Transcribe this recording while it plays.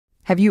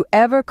Have you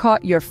ever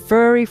caught your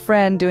furry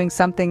friend doing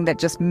something that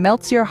just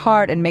melts your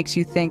heart and makes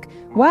you think,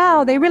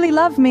 wow, they really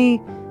love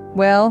me?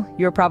 Well,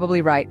 you're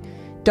probably right.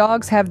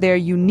 Dogs have their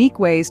unique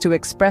ways to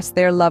express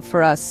their love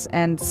for us,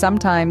 and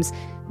sometimes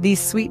these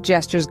sweet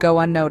gestures go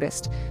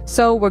unnoticed.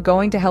 So we're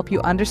going to help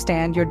you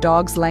understand your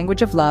dog's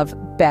language of love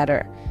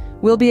better.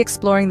 We'll be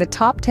exploring the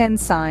top 10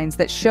 signs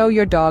that show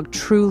your dog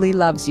truly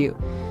loves you.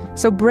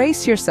 So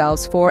brace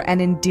yourselves for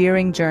an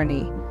endearing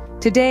journey.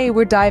 Today,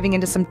 we're diving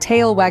into some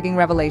tail wagging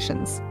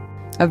revelations.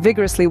 A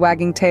vigorously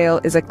wagging tail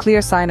is a clear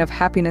sign of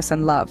happiness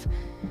and love.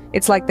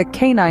 It's like the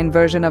canine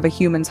version of a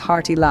human's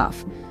hearty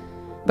laugh.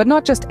 But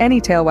not just any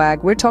tail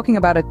wag, we're talking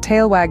about a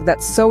tail wag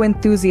that's so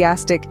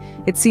enthusiastic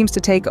it seems to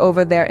take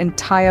over their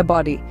entire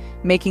body,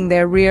 making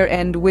their rear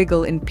end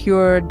wiggle in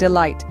pure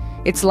delight.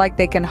 It's like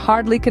they can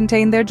hardly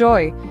contain their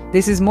joy.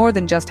 This is more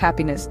than just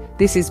happiness.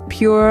 This is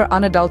pure,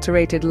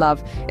 unadulterated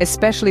love,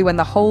 especially when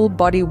the whole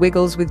body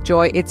wiggles with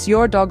joy. It's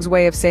your dog's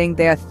way of saying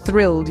they're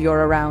thrilled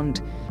you're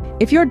around.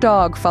 If your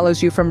dog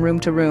follows you from room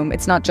to room,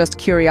 it's not just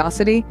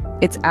curiosity,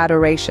 it's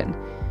adoration.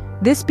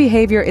 This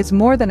behavior is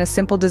more than a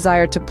simple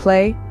desire to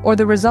play or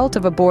the result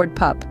of a bored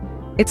pup.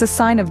 It's a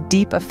sign of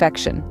deep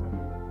affection.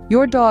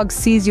 Your dog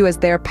sees you as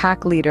their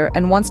pack leader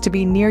and wants to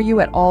be near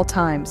you at all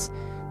times.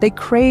 They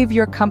crave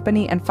your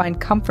company and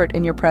find comfort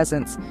in your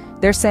presence.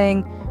 They're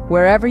saying,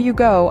 wherever you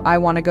go, I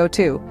want to go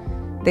too.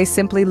 They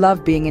simply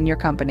love being in your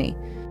company.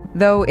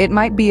 Though it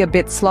might be a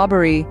bit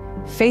slobbery,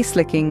 face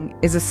licking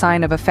is a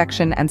sign of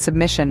affection and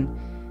submission.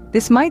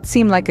 This might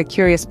seem like a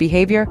curious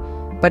behavior,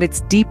 but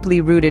it's deeply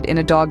rooted in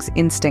a dog's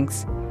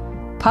instincts.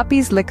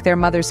 Puppies lick their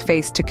mother's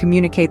face to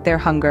communicate their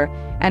hunger,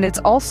 and it's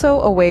also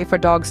a way for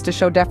dogs to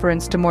show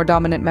deference to more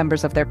dominant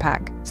members of their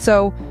pack.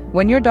 So,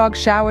 when your dog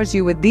showers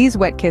you with these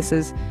wet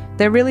kisses,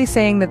 they're really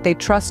saying that they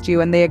trust you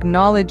and they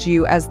acknowledge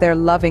you as their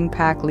loving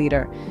pack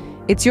leader.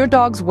 It's your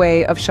dog's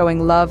way of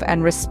showing love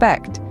and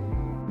respect.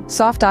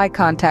 Soft eye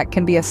contact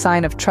can be a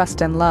sign of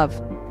trust and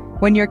love.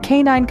 When your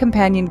canine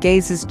companion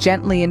gazes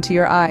gently into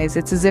your eyes,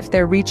 it's as if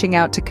they're reaching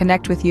out to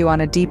connect with you on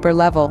a deeper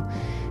level.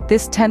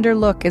 This tender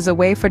look is a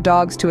way for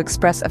dogs to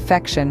express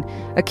affection,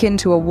 akin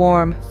to a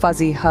warm,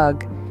 fuzzy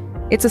hug.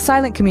 It's a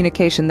silent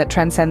communication that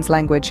transcends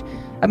language,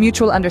 a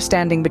mutual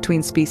understanding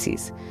between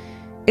species.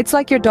 It's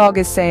like your dog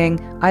is saying,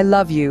 I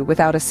love you,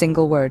 without a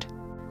single word.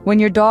 When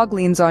your dog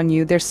leans on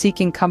you, they're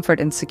seeking comfort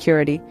and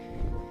security.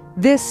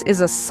 This is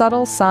a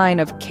subtle sign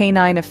of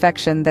canine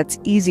affection that's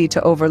easy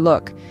to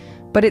overlook,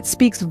 but it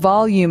speaks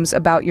volumes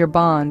about your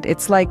bond.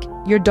 It's like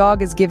your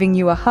dog is giving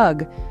you a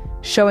hug,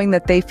 showing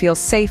that they feel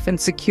safe and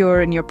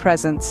secure in your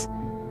presence.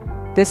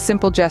 This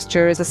simple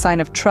gesture is a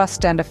sign of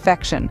trust and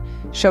affection,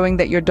 showing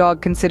that your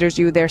dog considers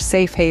you their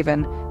safe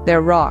haven,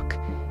 their rock.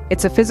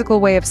 It's a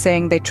physical way of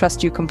saying they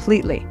trust you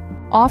completely.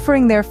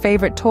 Offering their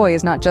favorite toy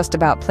is not just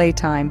about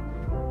playtime.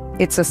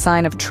 It's a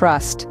sign of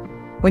trust.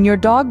 When your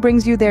dog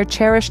brings you their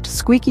cherished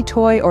squeaky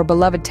toy or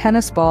beloved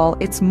tennis ball,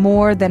 it's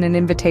more than an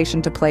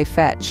invitation to play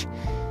fetch.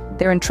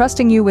 They're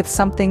entrusting you with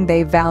something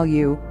they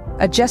value,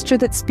 a gesture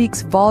that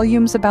speaks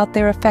volumes about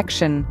their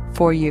affection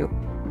for you.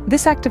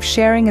 This act of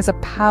sharing is a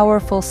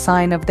powerful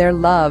sign of their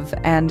love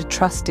and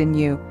trust in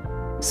you.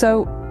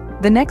 So,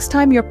 the next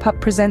time your pup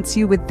presents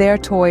you with their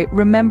toy,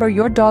 remember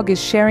your dog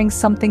is sharing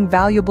something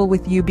valuable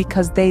with you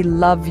because they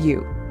love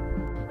you.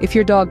 If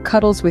your dog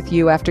cuddles with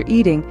you after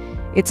eating,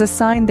 it's a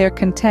sign they're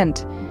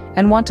content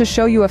and want to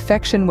show you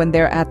affection when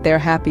they're at their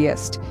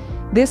happiest.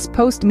 This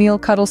post-meal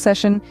cuddle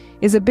session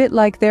is a bit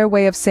like their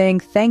way of saying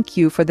thank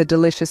you for the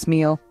delicious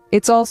meal.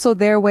 It's also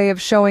their way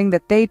of showing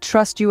that they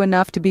trust you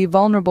enough to be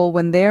vulnerable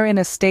when they're in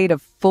a state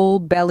of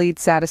full-bellied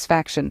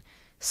satisfaction.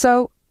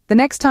 So, the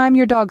next time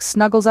your dog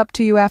snuggles up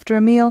to you after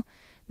a meal,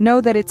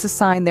 know that it's a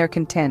sign they're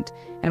content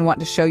and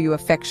want to show you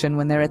affection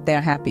when they're at their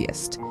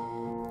happiest.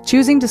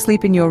 Choosing to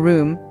sleep in your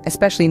room,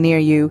 especially near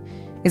you,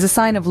 is a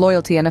sign of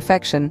loyalty and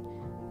affection.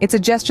 It's a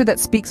gesture that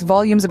speaks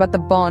volumes about the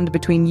bond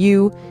between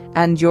you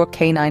and your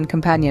canine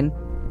companion.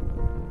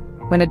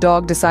 When a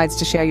dog decides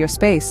to share your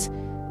space,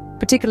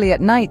 particularly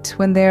at night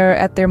when they're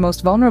at their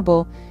most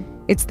vulnerable,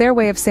 it's their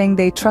way of saying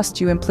they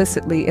trust you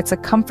implicitly. It's a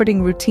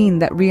comforting routine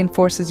that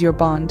reinforces your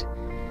bond.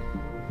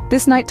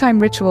 This nighttime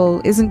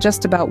ritual isn't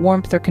just about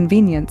warmth or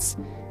convenience.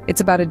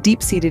 It's about a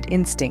deep-seated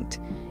instinct.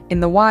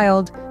 In the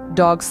wild,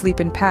 dogs sleep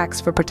in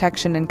packs for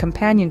protection and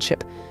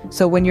companionship.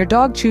 So when your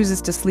dog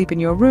chooses to sleep in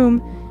your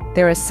room,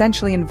 they're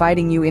essentially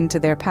inviting you into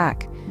their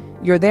pack.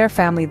 You're their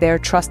family, their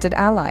trusted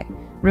ally.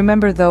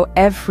 Remember though,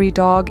 every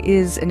dog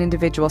is an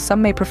individual.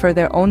 Some may prefer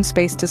their own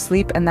space to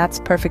sleep, and that's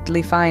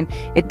perfectly fine.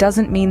 It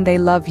doesn't mean they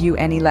love you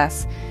any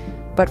less.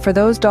 But for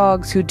those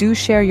dogs who do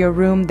share your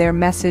room, their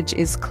message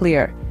is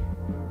clear.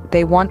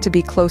 They want to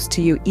be close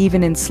to you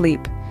even in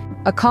sleep.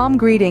 A calm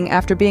greeting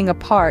after being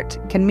apart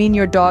can mean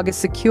your dog is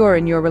secure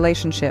in your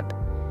relationship.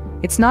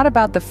 It's not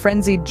about the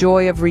frenzied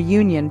joy of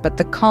reunion, but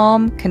the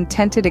calm,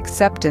 contented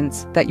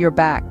acceptance that you're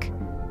back.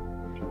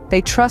 They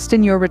trust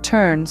in your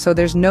return, so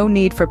there's no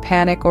need for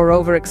panic or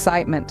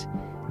overexcitement.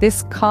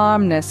 This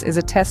calmness is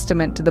a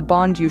testament to the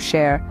bond you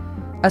share,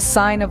 a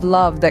sign of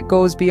love that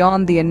goes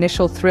beyond the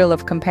initial thrill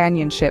of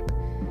companionship.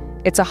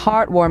 It's a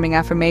heartwarming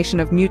affirmation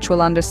of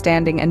mutual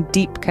understanding and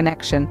deep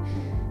connection.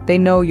 They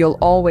know you'll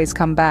always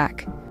come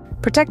back.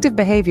 Protective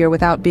behavior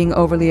without being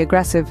overly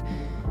aggressive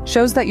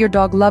shows that your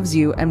dog loves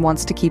you and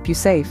wants to keep you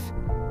safe.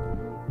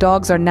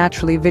 Dogs are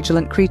naturally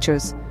vigilant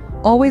creatures,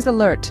 always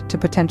alert to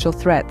potential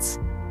threats.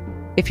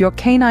 If your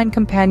canine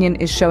companion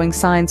is showing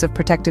signs of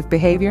protective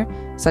behavior,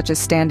 such as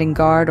standing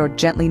guard or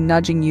gently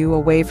nudging you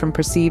away from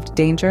perceived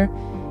danger,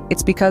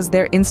 it's because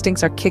their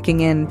instincts are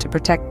kicking in to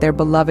protect their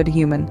beloved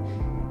human.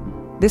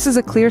 This is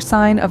a clear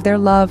sign of their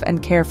love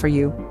and care for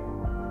you.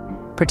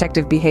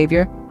 Protective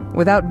behavior,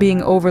 without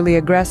being overly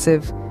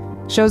aggressive,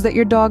 shows that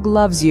your dog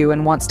loves you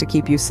and wants to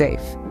keep you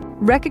safe.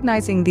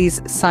 Recognizing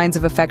these signs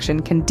of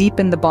affection can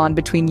deepen the bond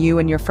between you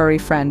and your furry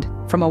friend.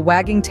 From a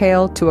wagging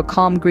tail to a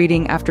calm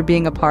greeting after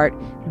being apart,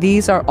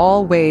 these are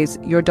all ways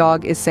your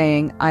dog is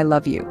saying, "I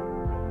love you."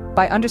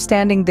 By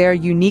understanding their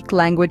unique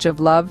language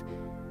of love,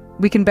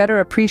 we can better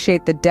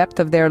appreciate the depth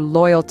of their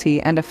loyalty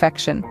and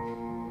affection.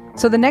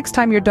 So the next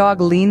time your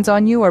dog leans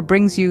on you or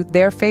brings you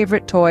their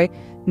favorite toy,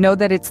 know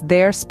that it's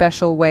their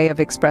special way of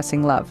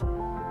expressing love.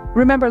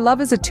 Remember,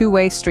 love is a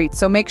two-way street,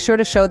 so make sure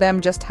to show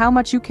them just how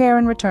much you care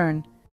in return.